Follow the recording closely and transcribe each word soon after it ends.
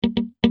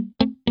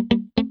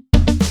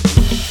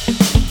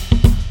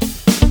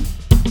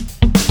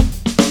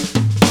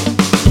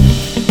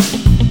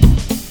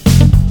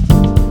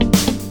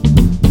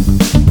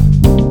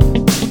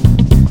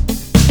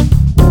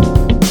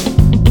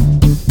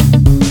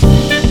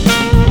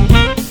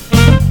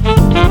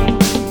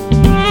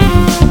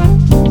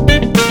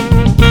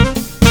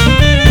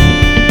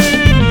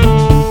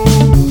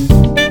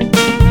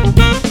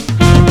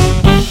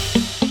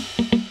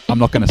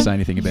not going to say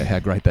anything about how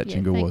great that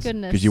jingle was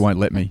because you won't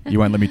let me. You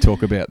won't let me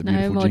talk about the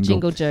beautiful jingle. No more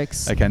jingle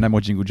jokes. Okay, no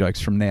more jingle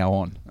jokes from now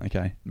on.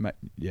 Okay,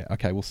 yeah.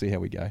 Okay, we'll see how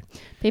we go.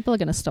 People are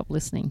going to stop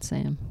listening,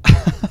 Sam.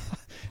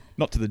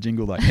 Not to the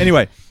jingle though.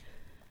 Anyway,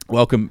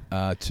 welcome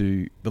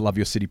to the Love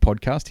Your City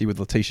podcast here with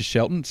Letitia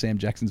Shelton. Sam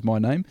Jackson's my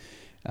name.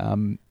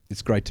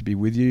 It's great to be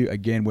with you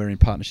again. We're in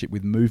partnership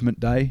with Movement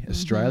Day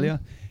Australia.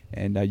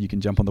 And you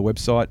can jump on the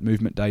website,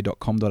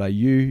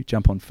 movementday.com.au,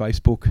 jump on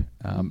Facebook,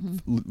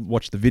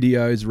 watch the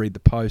videos, read the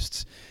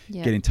posts,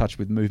 get in touch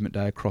with Movement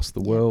Day across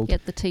the world.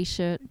 Get the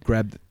T-shirt.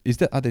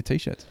 Are there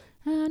T-shirts?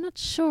 Not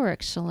sure,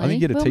 actually. I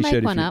think you get a T-shirt.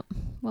 We'll make one up.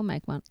 We'll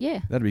make one.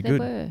 Yeah. That'd be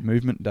good.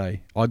 Movement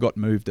Day. I got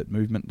moved at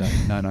Movement Day.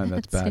 No,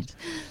 that's bad.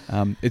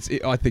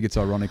 I think it's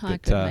ironic I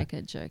that... could make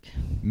a joke.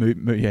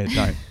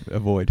 Don't.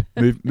 Avoid.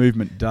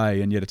 Movement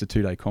Day, and yet it's a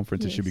 2-day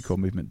conference. Yes. It should be called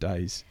Movement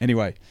Days.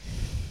 Anyway...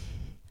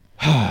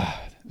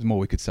 There's more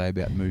we could say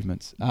about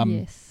movements.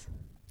 Yes.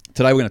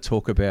 Today we're going to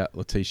talk about,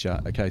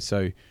 Letitia, okay,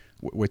 so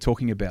we're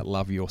talking about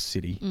Love Your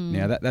City.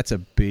 Now, that's a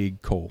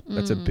big call.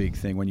 That's a big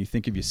thing when you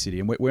think of your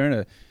city. And we're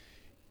in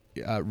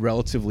a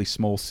relatively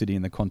small city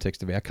in the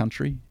context of our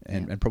country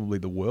and probably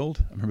the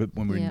world. I remember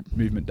when we were in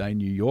Movement Day in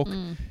New York,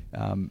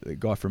 the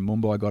guy from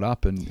Mumbai got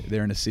up and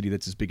they're in a city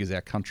that's as big as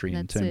our country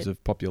in terms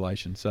of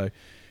population. So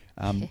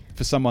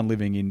for someone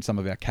living in some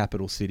of our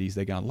capital cities,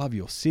 they're going, love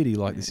your city,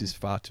 like this is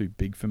far too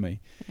big for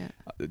me. Yeah.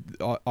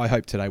 I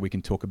hope today we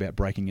can talk about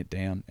breaking it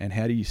down and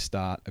how do you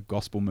start a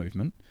gospel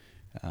movement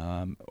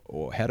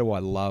or how do I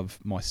love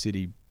my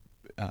city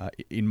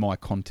in my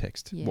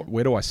context?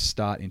 Where do I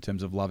start in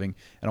terms of loving?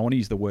 And I want to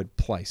use the word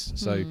place.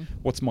 So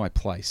what's my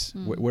place?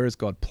 Where has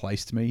God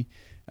placed me?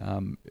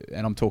 And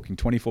I'm talking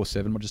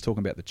 24/7. I'm not just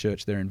talking about the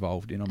church they're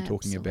involved in. I'm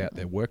talking about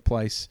their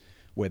workplace,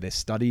 where they're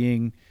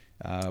studying,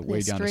 where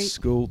you're going to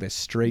school, their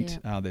street,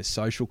 their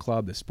social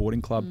club, their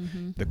sporting club,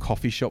 the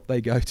coffee shop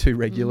they go to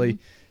regularly,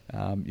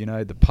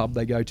 the pub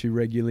they go to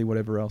regularly,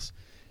 whatever else.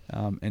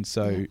 And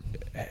so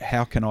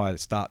how can I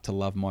start to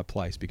love my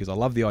place? Because I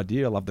love the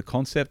idea, I love the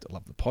concept, I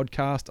love the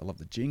podcast, I love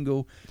the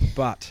jingle,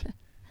 but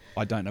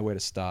I don't know where to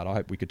start. I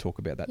hope we could talk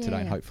about that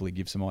today and hopefully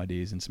give some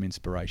ideas and some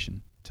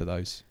inspiration to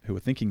those who are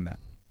thinking that.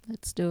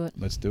 Let's do it.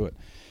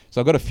 So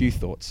I've got a few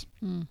thoughts.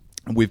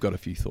 And we've got a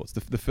few thoughts.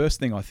 The first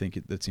thing I think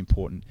that's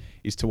important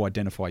is to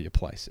identify your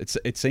place.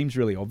 It seems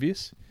really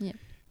obvious,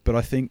 but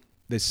I think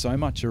there's so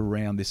much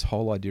around this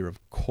whole idea of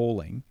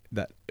calling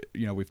that,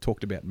 we've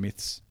talked about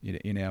myths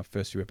in our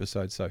first few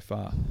episodes so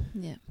far.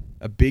 Yeah.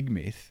 A big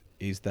myth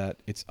is that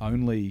it's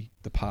only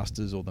the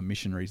pastors or the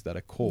missionaries that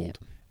are called.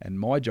 And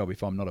my job,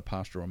 if I'm not a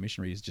pastor or a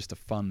missionary, is just to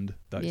fund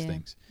those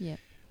things. Yeah.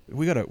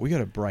 We got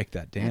to break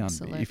that down.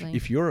 Absolutely.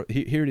 If you're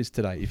here it is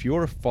today. If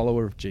you're a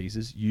follower of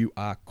Jesus, you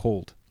are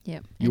called.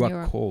 Yeah, you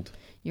are called.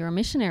 You're a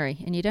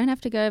missionary, and you don't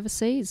have to go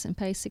overseas and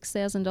pay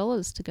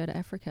 $6,000 to go to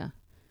Africa.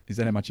 Is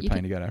that how much you're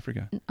paying to go to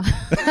Africa?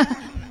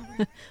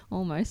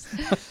 Almost.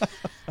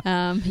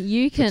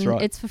 You can. That's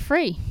right. It's for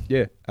free.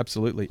 Yeah,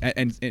 absolutely.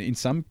 And in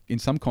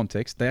some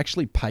context, they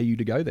actually pay you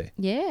to go there.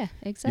 Yeah,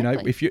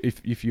 exactly.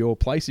 If your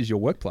place is your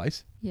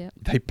workplace,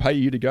 they pay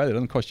you to go there. It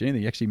doesn't cost you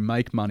anything. You actually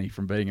make money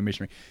from being a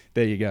missionary.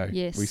 There you go.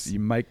 Yes.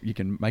 You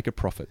can make a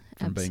profit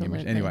from being a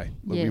missionary. Anyway,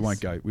 we won't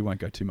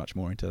go too much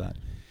more into that.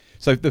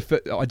 So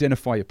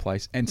identify your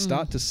place and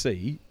start to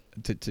see,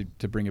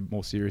 to bring a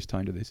more serious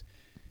tone to this,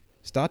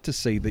 start to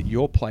see that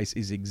your place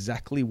is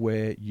exactly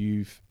where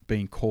you've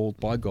been called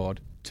by God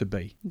to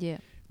be. Yeah.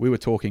 We were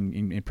talking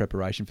in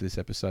preparation for this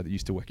episode that you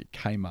used to work at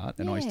Kmart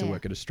and I used to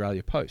work at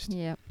Australia Post.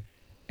 Yeah.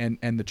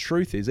 And the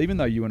truth is, even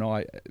though you and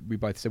I, we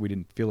both said we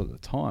didn't feel it at the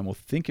time or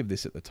think of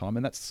this at the time,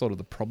 and that's sort of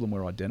the problem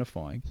we're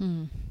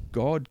identifying,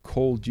 God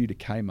called you to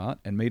Kmart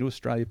and me to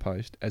Australia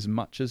Post as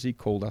much as he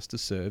called us to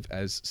serve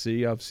as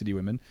CEO of City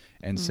Women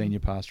and senior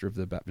pastor of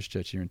the Baptist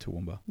Church here in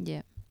Toowoomba.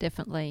 Yeah,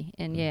 definitely.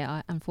 And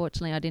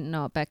unfortunately I didn't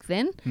know it back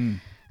then.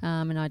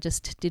 And I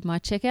just did my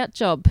checkout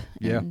job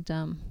and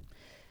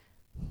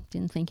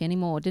didn't think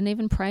anymore. Didn't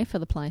even pray for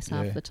the place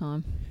half the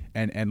time.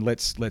 And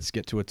let's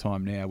get to a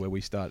time now where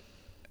we start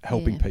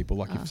helping people.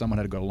 Like if someone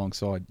had got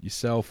alongside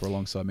yourself or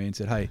alongside me and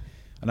said, hey,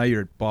 I know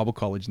you're at Bible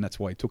college and that's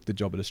why you took the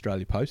job at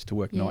Australia Post to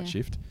work night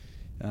shift,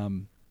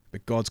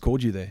 but God's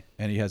called you there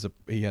and he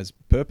has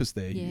purpose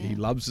there. He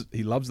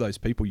loves those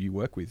people you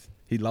work with.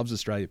 He loves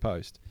Australia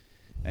Post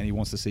and he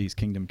wants to see his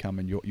kingdom come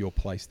and your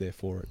place there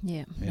for it.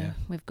 Yeah.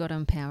 We've got to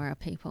empower our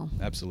people.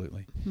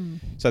 Absolutely.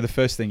 So the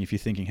first thing, if you're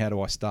thinking, how do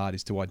I start,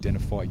 is to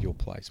identify your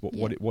place.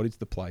 What is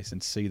the place,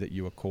 and see that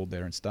you are called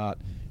there, and start,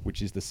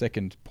 which is the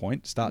second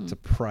point, start to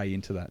pray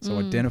into that. So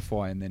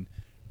identify and then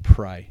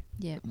pray.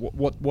 Yeah.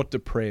 What do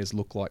prayers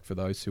look like for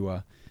those who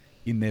are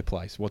in their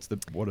place? What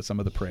are some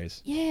of the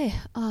prayers? Yeah.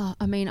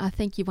 I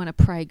think you want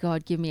to pray,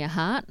 God, give me a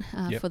heart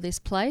for this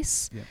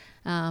place.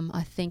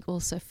 I think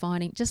also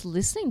just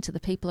listening to the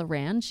people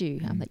around you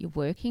that you're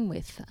working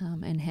with,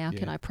 and how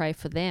can I pray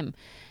for them.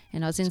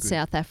 And I was in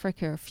South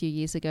Africa a few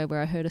years ago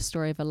where I heard a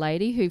story of a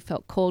lady who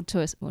felt called to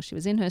us. Well, she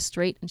was in her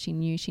street and she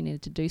knew she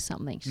needed to do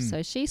something.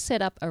 So she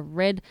set up a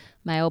red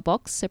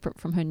mailbox, separate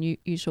from her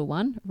usual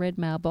one, red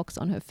mailbox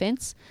on her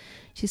fence.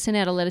 She sent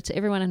out a letter to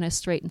everyone in her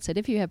street and said,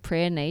 if you have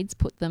prayer needs,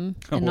 put them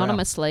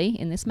anonymously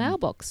in this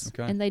mailbox.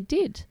 Okay. And they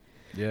did.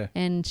 Yeah.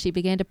 And she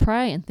began to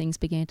pray and things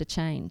began to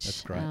change.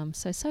 That's great.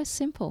 So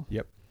simple.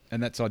 Yep.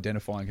 And that's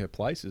identifying her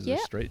place as a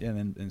street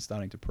and then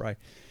starting to pray.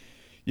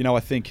 You know,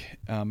 I think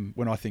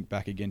when I think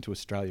back again to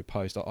Australia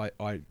Post,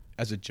 I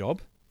as a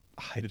job,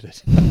 I hated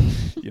it.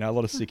 You know, a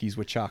lot of sickies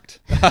were chucked.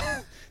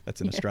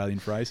 That's an Australian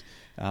phrase.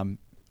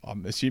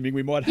 I'm assuming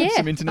we might have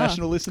some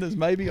international listeners,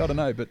 maybe. I don't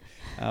know. But,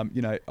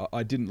 you know,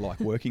 I didn't like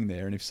working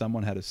there. And if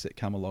someone had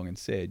come along and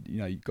said, you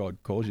know, God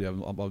calls you,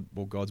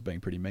 well, God's being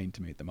pretty mean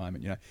to me at the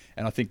moment, you know.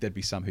 And I think there'd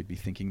be some who'd be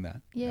thinking that.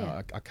 Yeah. You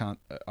know, I can't,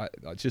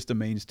 it's just a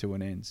means to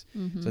an ends.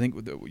 So I think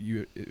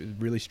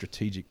really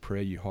strategic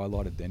prayer you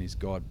highlighted then is,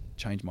 God,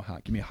 change my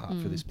heart. Give me a heart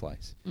for this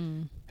place.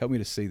 Help me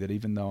to see that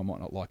even though I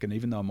might not like it, and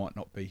even though I might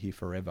not be here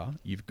forever,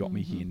 you've got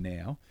me here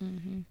now.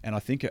 And I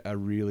think a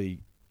really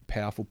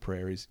powerful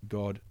prayer is,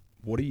 God,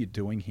 what are you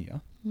doing here?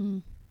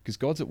 Because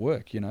God's at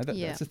work, you know.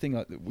 That's the thing.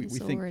 Like, we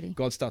think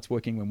God starts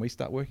working when we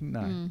start working.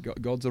 No,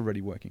 God's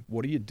already working.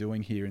 What are you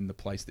doing here in the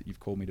place that you've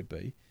called me to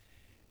be?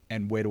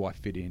 And where do I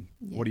fit in?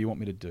 What do you want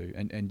me to do?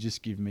 And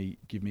just give me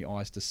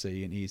eyes to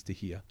see and ears to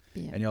hear.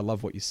 And I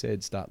love what you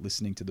said. Start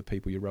listening to the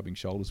people you're rubbing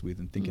shoulders with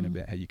and thinking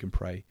about how you can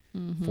pray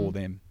for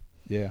them.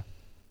 Yeah.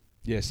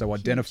 So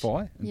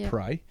identify and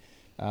pray.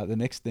 The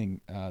next thing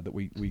that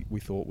we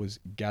thought was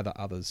gather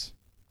others.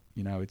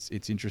 You know,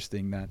 it's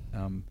interesting that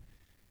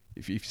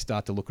if you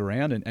start to look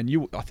around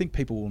and I think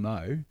people will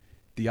know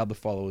the other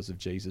followers of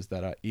Jesus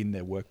that are in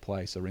their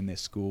workplace or in their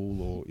school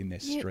or in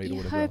their street or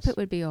whatever else. You hope it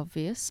would be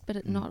obvious, but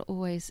it not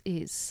always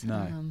is.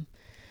 No.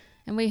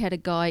 And we had a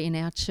guy in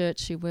our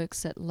church who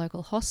works at a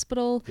local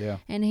hospital. Yeah.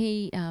 And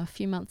he, a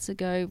few months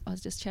ago, I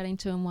was just chatting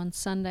to him one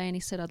Sunday and he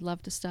said, I'd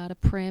love to start a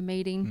prayer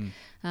meeting.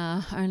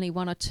 Only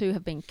one or two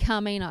have been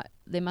coming.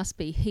 There must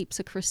be heaps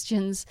of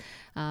Christians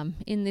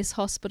in this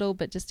hospital,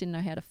 but just didn't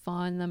know how to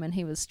find them. And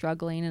he was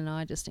struggling, and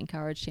I just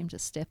encouraged him to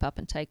step up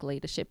and take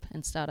leadership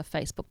and start a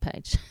Facebook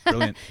page.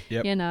 Brilliant.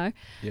 Yep. You know.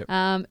 Yep.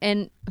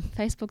 And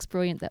Facebook's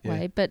brilliant that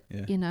way. But,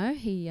 you know,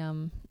 he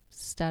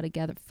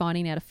started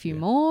finding out a few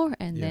more,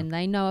 and then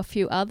they know a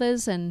few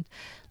others. And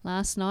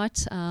last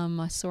night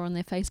I saw on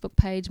their Facebook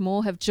page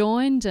more have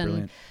joined,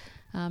 and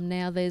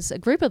now there's a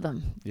group of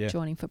them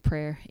joining for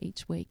prayer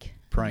each week.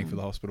 Praying for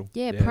the hospital.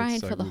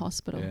 Praying for the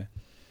hospital.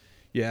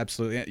 Yeah,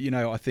 absolutely. You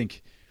know, I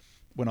think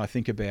when I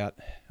think about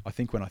not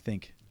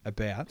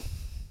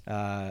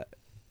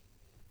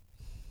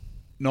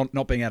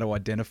being able to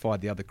identify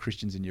the other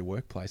Christians in your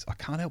workplace, I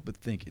can't help but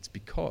think it's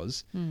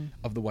because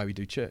of the way we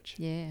do church.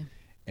 Yeah.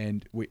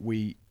 And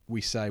we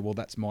say, well,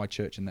 that's my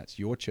church and that's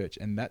your church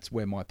and that's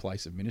where my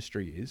place of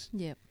ministry is.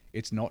 Yep.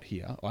 It's not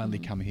here. I only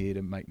come here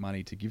to make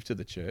money to give to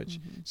the church.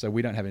 So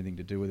we don't have anything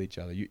to do with each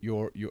other.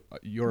 You're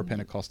a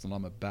Pentecostal,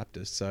 I'm a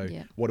Baptist. So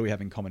what do we have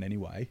in common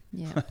anyway?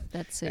 Yeah,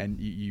 that's it. And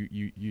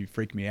you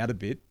freak me out a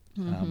bit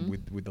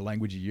with the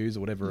language you use or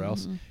whatever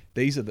else.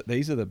 These are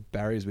the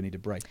barriers we need to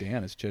break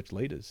down as church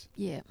leaders.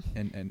 Yeah.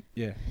 And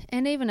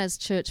even as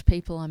church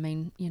people, I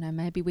mean, you know,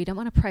 maybe we don't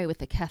want to pray with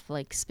the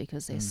Catholics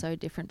because they're so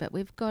different, but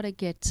we've got to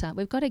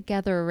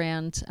gather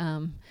around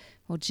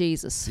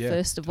Jesus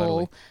first of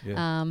all,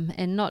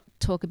 and not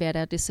talk about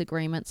our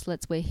disagreements.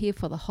 We're here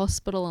for the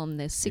hospital and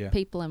there's sick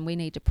people and we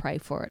need to pray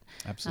for it.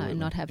 Absolutely. And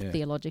not have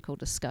theological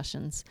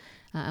discussions.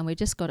 And we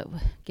just got to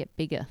get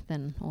bigger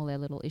than all our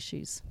little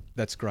issues.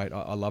 That's great.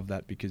 I love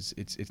that because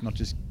it's not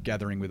just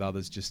gathering with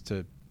others just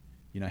to,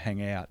 you know,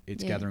 hang out.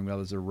 It's gathering with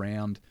others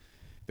around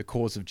the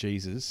cause of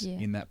Jesus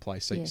in that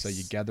place. So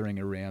you're gathering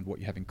around what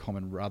you have in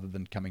common rather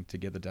than coming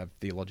together to have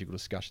theological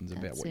discussions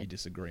about what you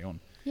disagree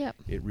on. Yep.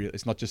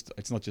 It's not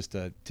just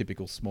a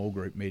typical small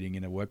group meeting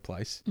in a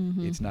workplace.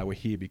 It's we're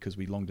here because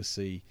we long to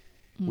see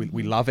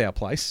we love our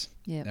place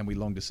and we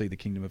long to see the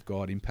kingdom of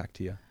God impact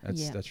here.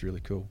 That's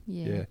really cool.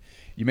 Yeah.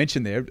 You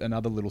mentioned there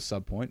another little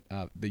sub point,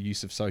 the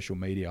use of social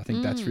media. I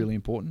think that's really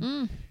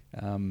important.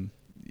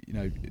 You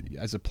know,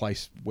 as a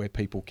place where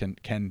people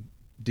can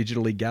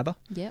digitally gather.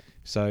 Yep.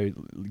 So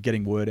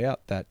getting word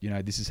out that, you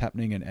know, this is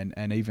happening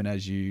and even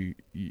as you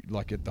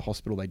like at the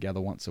hospital they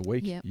gather once a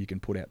week, you can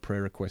put out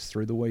prayer requests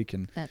through the week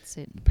and that's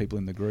it. People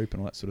in the group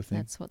and all that sort of thing.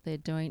 That's what they're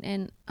doing.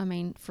 And I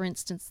mean, for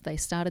instance, they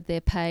started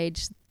their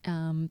page,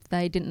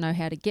 they didn't know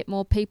how to get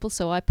more people,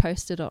 so I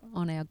posted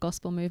on our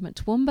Gospel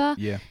Movement Toowoomba.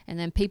 Yeah. And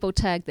then people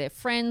tagged their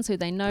friends who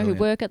they know who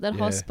work at that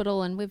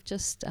hospital, and we've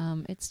just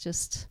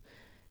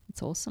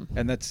it's awesome.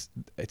 And it's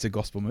a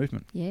gospel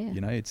movement. Yeah.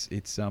 You know, it's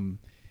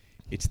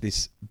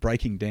this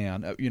breaking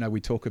down. You know,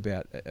 we talk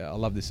about, I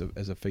love this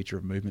as a feature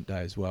of Movement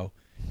Day as well.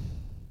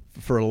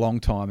 For a long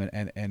time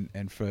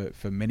and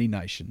for many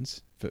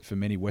nations, for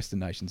many Western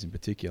nations in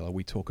particular,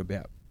 we talk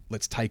about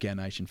let's take our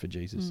nation for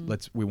Jesus.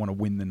 We want to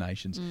win the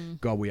nations.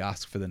 God, we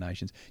ask for the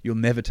nations. You'll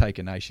never take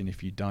a nation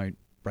if you don't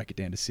break it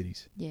down to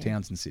cities,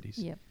 towns and cities.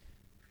 Yep.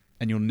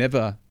 And you'll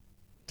never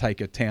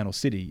take a town or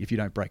city if you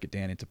don't break it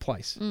down into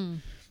place.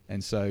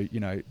 And so,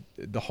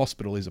 the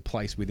hospital is a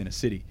place within a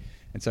city.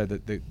 And so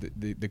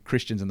the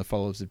Christians and the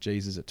followers of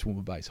Jesus at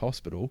Toowoomba Base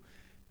Hospital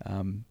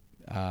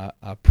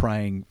are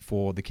praying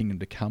for the kingdom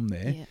to come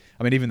there. Yeah.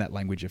 I mean, even that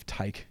language of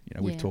take,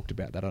 we've talked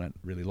about that. I don't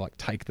really like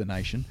take the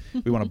nation.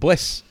 We want to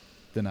bless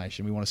the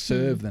nation. We want to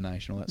serve the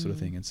nation, all that sort of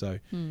thing. And so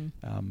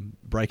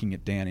breaking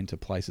it down into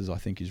places, I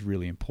think, is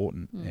really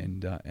important.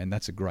 And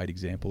that's a great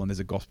example. And there's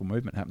a gospel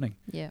movement happening.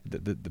 Yeah.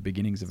 The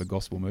beginnings of a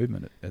gospel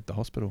movement at the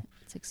hospital.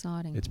 It's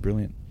exciting. It's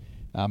brilliant.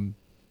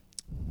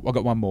 I've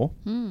got one more.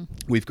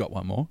 We've got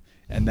one more.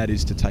 And that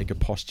is to take a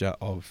posture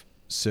of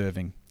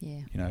serving.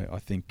 Yeah.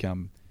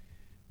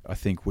 I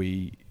think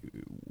we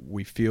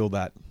feel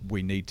that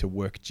we need to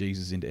work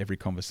Jesus into every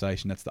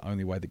conversation. That's the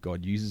only way that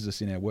God uses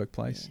us in our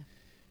workplace. Yeah.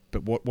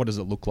 But what does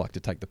it look like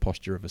to take the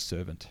posture of a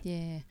servant?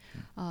 Yeah.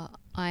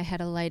 I had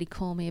a lady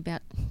call me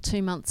about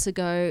 2 months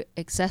ago,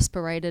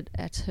 exasperated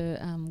at her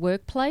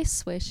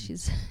workplace, where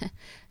she's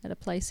at a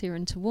place here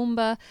in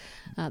Toowoomba.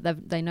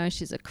 They know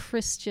she's a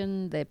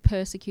Christian. They're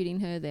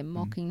persecuting her. They're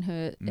mocking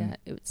her.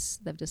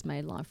 They've just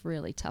made life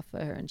really tough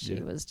for her, and she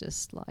was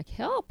just like,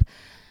 help.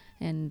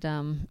 And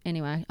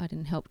anyway, I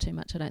didn't help too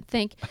much, I don't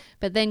think.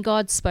 But then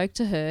God spoke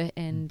to her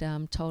and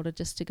told her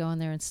just to go in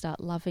there and start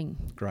loving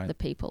the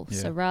people. Yeah.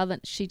 So rather than,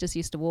 she just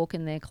used to walk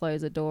in there,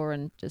 close the door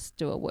and just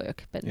do her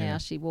work. But now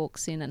she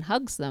walks in and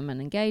hugs them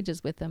and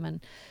engages with them.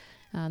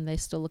 And they're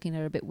still looking at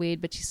her a bit weird.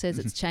 But she says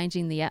it's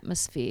changing the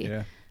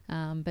atmosphere.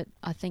 Yeah. But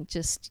I think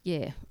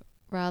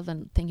rather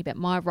than thinking about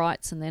my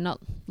rights and they're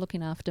not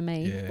looking after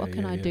me, what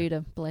can I do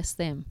to bless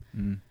them?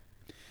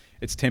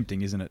 It's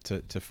tempting, isn't it,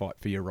 to fight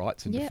for your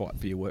rights and to fight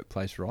for your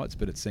workplace rights,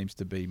 but it seems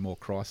to be more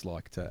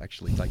Christ-like to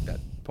actually take that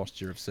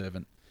posture of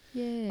servant.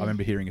 Yeah. I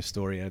remember hearing a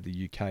story out of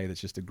the UK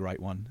that's just a great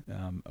one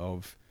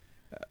of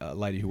a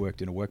lady who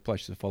worked in a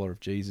workplace, she's a follower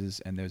of Jesus,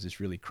 and there was this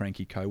really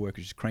cranky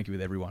co-worker, just cranky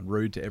with everyone,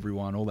 rude to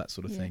everyone, all that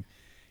sort of thing.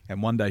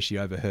 And one day she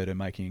overheard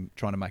her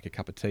trying to make a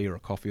cup of tea or a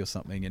coffee or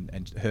something,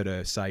 and heard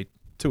her say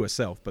to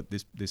herself, but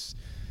this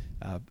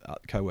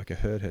co-worker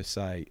heard her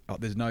say,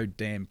 there's no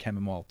damn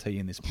chamomile tea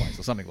in this place,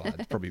 or something like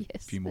that. Probably a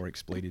few more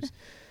expletives.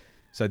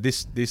 So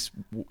this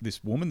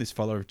woman, this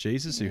follower of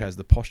Jesus, who has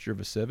the posture of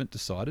a servant,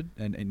 decided,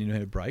 and in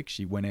her break,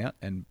 she went out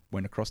and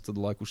went across to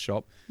the local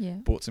shop,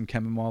 bought some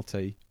chamomile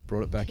tea,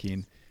 brought it back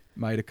in,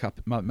 made a cup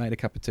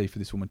of tea for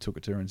this woman, took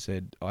it to her and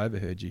said, I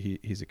overheard you,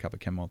 here's a cup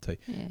of chamomile tea.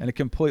 Yeah. And it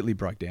completely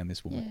broke down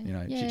this woman.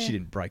 She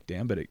didn't break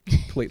down, but it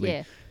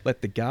completely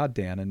let the guard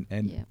down.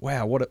 And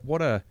wow,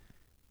 what a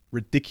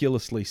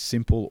ridiculously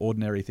simple,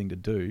 ordinary thing to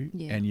do,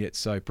 and yet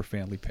so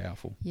profoundly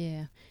powerful.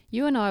 Yeah.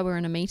 You and I were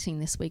in a meeting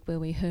this week where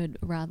we heard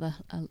rather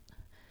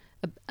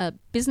a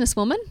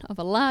businesswoman of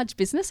a large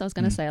business, I was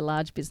going to say a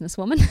large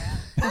businesswoman,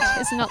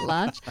 which is not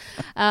large,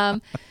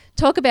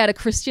 talk about a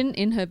Christian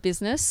in her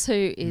business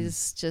who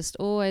is just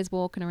always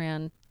walking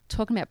around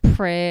talking about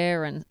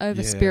prayer and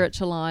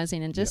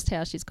over-spiritualizing and just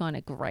how she's kind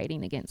of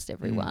grating against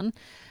everyone.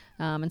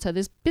 And so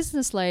this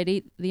business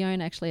lady, the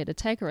owner actually had to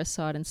take her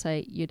aside and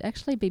say, you'd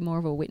actually be more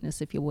of a witness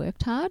if you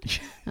worked hard.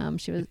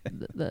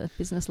 The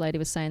business lady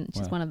was saying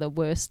she's one of the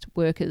worst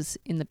workers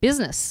in the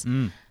business.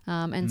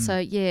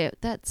 So,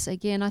 that's,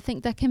 again, I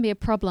think that can be a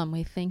problem.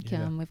 We think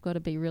we've got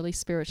to be really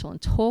spiritual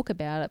and talk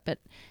about it, but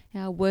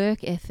our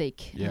work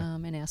ethic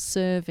and our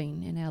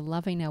serving and our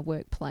loving our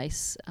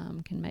workplace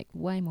can make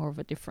way more of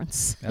a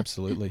difference.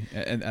 Absolutely.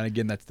 And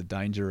again, that's the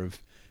danger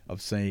of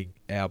seeing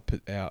our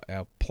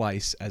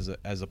place as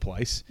a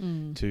place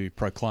to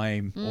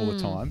proclaim all the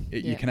time.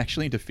 You can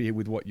actually interfere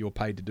with what you're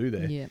paid to do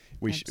there. Yeah,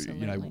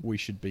 we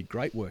should be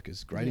great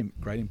workers, great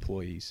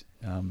employees,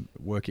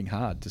 working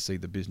hard to see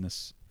the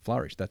business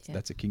flourish.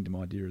 That's a kingdom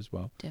idea as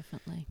well.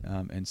 Definitely.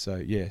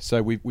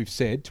 So we've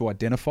said to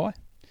identify,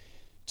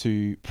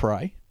 to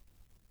pray,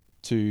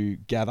 to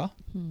gather,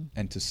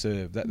 and to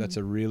serve. That's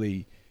a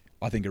really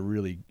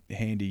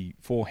handy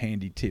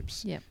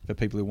tips for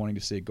people who are wanting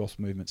to see a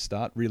gospel movement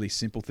start. Really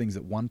simple things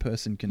that one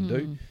person can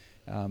do.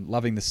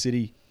 Loving the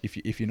city.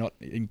 If you're not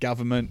in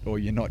government or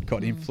you're not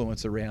got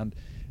influence around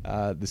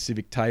the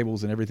civic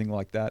tables and everything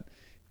like that,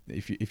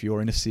 if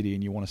you're in a city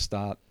and you want to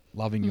start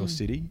loving your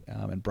city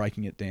and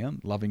breaking it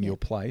down, loving your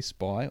place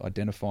by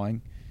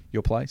identifying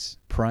your place,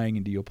 praying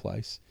into your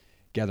place,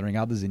 gathering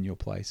others in your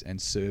place,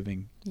 and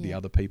serving the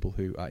other people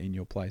who are in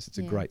your place. It's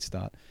a great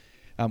start.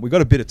 We've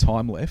got a bit of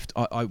time left.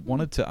 I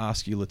wanted to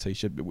ask you,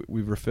 Letitia,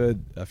 we've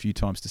referred a few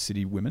times to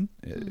City Women.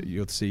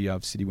 You're the CEO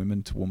of City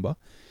Women Toowoomba,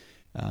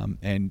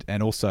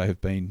 and also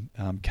have been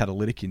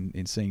catalytic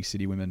in seeing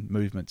City Women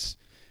movements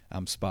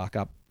spark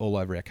up all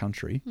over our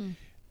country.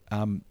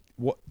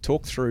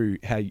 Talk through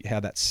how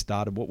that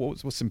started.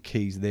 What was some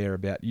keys there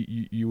about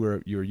you're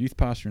a youth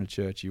pastor in a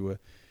church. You're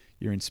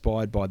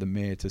inspired by the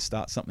mayor to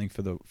start something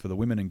for the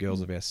women and girls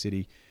of our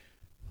city.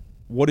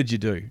 What did you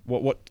do?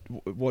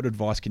 What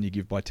advice can you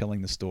give by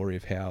telling the story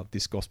of how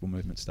this gospel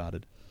movement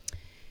started?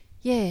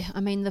 Yeah, I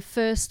mean,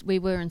 we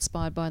were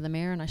inspired by the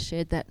mayor, and I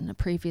shared that in a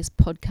previous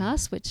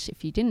podcast, which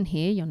if you didn't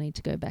hear, you'll need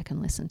to go back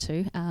and listen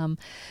to.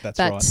 That's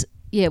right. But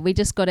yeah, we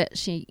just got it.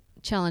 She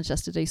challenged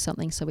us to do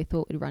something, so we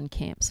thought we'd run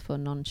camps for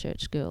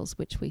non-church girls,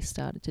 which we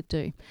started to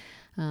do.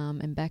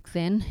 And back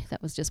then,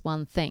 that was just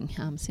one thing.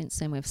 Since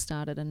then, we've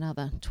started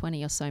another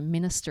 20 or so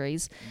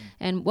ministries.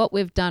 And what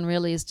we've done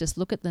really is just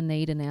look at the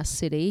need in our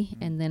city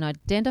and then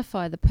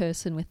identify the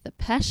person with the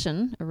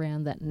passion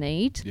around that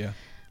need,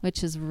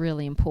 which is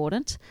really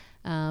important.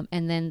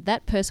 And then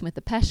that person with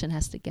the passion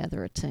has to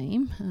gather a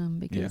team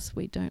because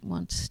we don't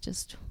want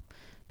just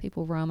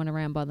people roaming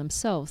around by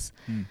themselves.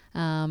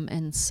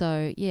 And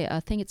so,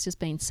 I think it's just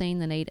been seeing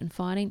the need and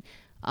finding.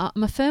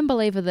 I'm a firm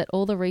believer that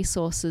all the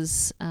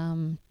resources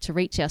to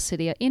reach our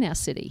city are in our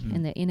city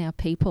and they're in our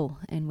people.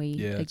 And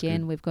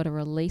we've got to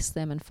release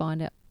them and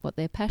find out what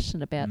they're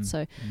passionate about.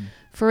 So,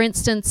 for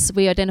instance,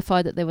 we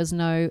identified that there was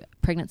no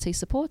pregnancy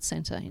support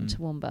centre in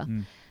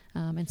Toowoomba.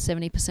 And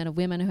 70% of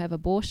women who have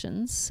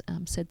abortions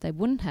said they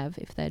wouldn't have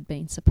if they'd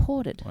been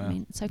supported. Wow. I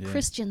mean, so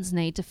Christians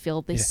need to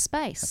fill this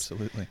space.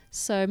 Absolutely.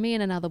 So me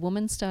and another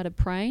woman started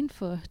praying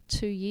for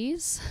 2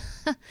 years.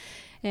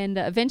 And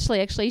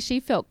eventually, actually, she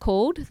felt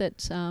called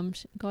that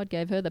God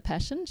gave her the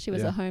passion. She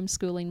was a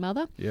homeschooling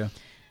mother. Yeah.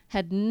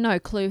 Had no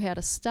clue how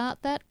to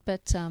start that,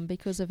 but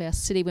because of our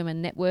City Women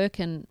Network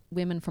and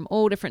women from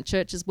all different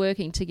churches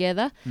working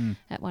together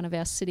at one of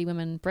our City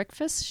Women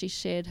breakfasts, she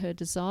shared her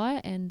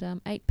desire,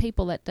 and 8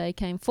 people that day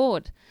came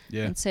forward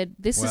and said,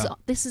 "This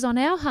is on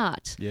our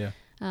heart." Yeah.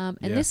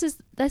 This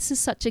is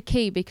such a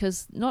key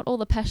because not all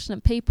the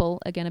passionate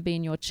people are going to be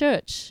in your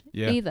church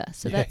either.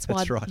 So that's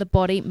why the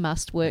body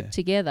must work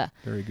together.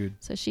 Very good.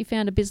 So she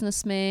found a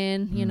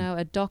businessman,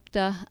 a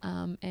doctor,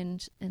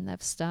 and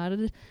they've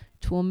started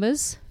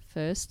Toowoomba's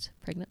first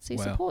pregnancy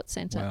support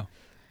centre.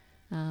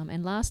 Wow.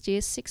 And last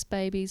year, 6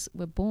 babies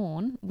were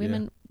born.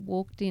 Women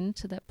walked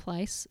into that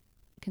place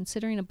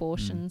considering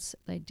abortions.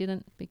 They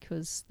didn't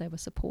because they were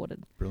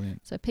supported.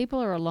 Brilliant. So people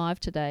are alive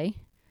today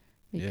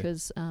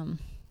because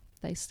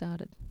they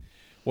started.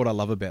 What I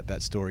love about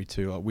that story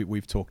too,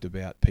 we've talked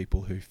about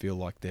people who feel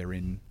like they're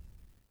in,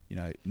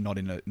 not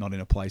in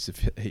a place of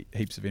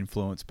heaps of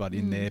influence, but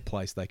in their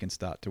place they can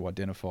start to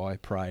identify,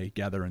 pray,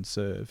 gather, and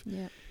serve.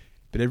 Yeah.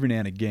 But every now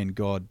and again,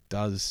 God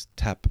does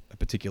tap a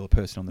particular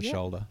person on the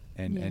shoulder,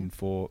 and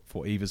for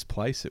Eva's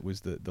place, it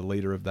was the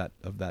leader of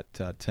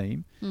that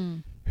team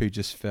who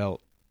just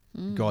felt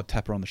God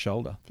tap her on the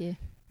shoulder,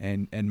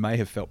 and may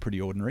have felt pretty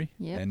ordinary,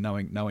 and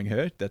knowing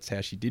her, that's how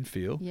she did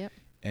feel. Yep.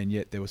 And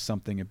yet there was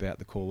something about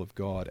the call of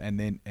God, and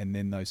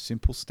then those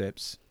simple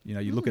steps.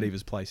 You look at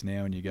Eva's place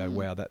now, and you go,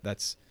 "Wow,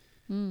 that's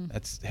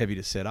heavy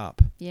to set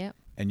up." Yeah.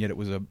 And yet it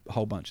was a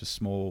whole bunch of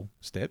small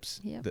steps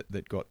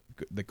that got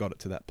it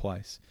to that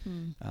place.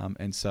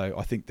 And so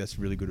I think that's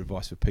really good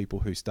advice for people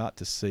who start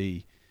to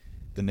see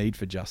the need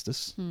for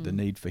justice, the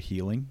need for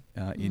healing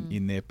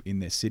in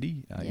their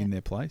city, in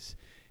their place,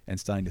 and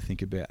starting to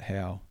think about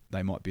how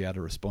they might be able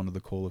to respond to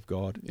the call of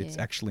God. Yeah. It's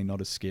actually not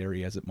as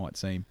scary as it might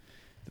seem.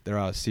 There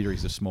are a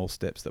series of small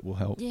steps that will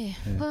help. Yeah.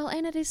 Well,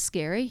 and it is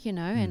scary, and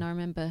I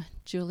remember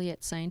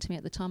Juliet saying to me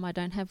at the time, "I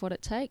don't have what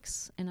it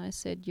takes." And I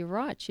said, "You're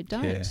right, you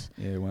don't."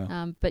 Yeah,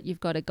 wow. But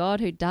you've got a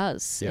God who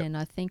does. Yep. And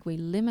I think we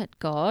limit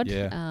God.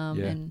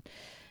 And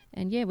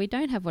we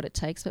don't have what it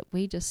takes, but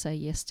we just say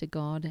yes to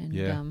God,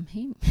 and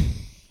he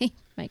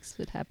makes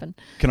it happen.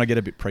 Can I get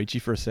a bit preachy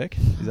for a sec?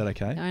 Is that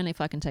okay? Only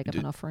if I can take up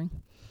an offering.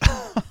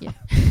 Yeah.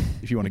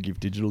 If you want to give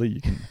digitally,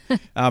 you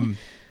can.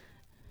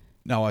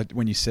 No,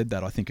 when you said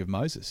that, I think of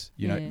Moses.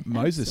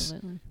 Moses.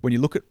 Absolutely. When you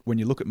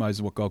look at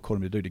Moses, what God called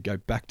him to do, to go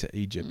back to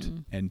Egypt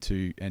and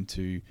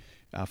to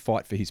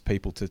fight for his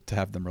people to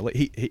have them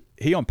released.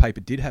 He on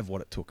paper did have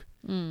what it took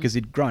because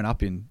he'd grown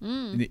up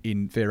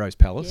in Pharaoh's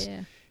palace.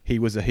 Yeah. He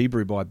was a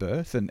Hebrew by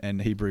birth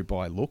and Hebrew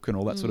by look and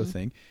all that sort of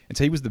thing, and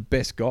so he was the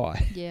best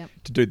guy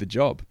to do the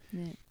job.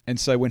 Yeah. And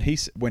so when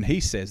he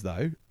says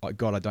though,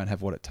 "God, I don't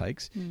have what it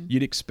takes,"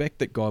 you'd expect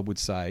that God would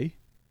say,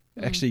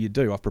 "Actually, you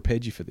do. I've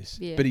prepared you for this."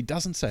 Yeah. But he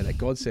doesn't say that.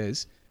 God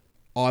says,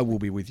 "I will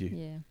be with you."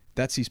 Yeah.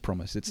 That's his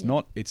promise. It's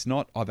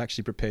not, "I've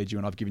actually prepared you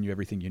and I've given you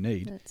everything you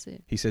need." That's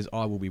it. He says,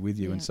 "I will be with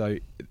you." Yeah. And so,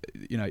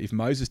 if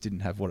Moses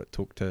didn't have what it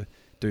took to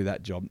do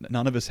that job,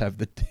 none of us have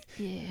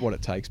what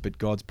it takes, but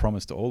God's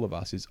promise to all of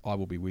us is, "I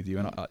will be with you."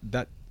 And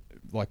that,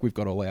 like, we've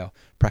got all our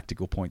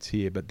practical points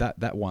here, but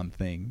that one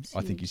thing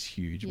I think is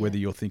huge. Yeah. Whether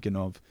you're thinking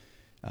of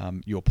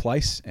your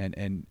place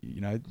and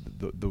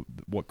the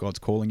what God's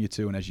calling you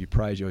to, and as you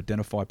pray, as you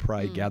identify,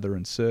 pray, gather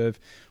and serve,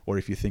 or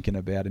if you're thinking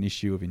about an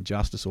issue of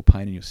injustice or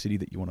pain in your city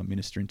that you want to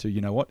minister into,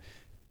 you know what?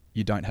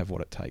 You don't have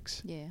what it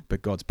takes. Yeah.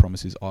 But God's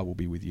promise is, "I will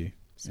be with you."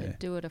 So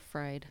do it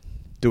afraid.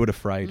 Do it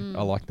afraid.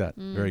 I like that.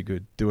 Very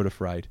good. Do it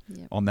afraid.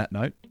 Yep. On that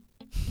note,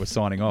 we're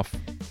signing off.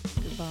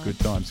 Goodbye. Good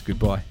times.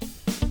 Goodbye.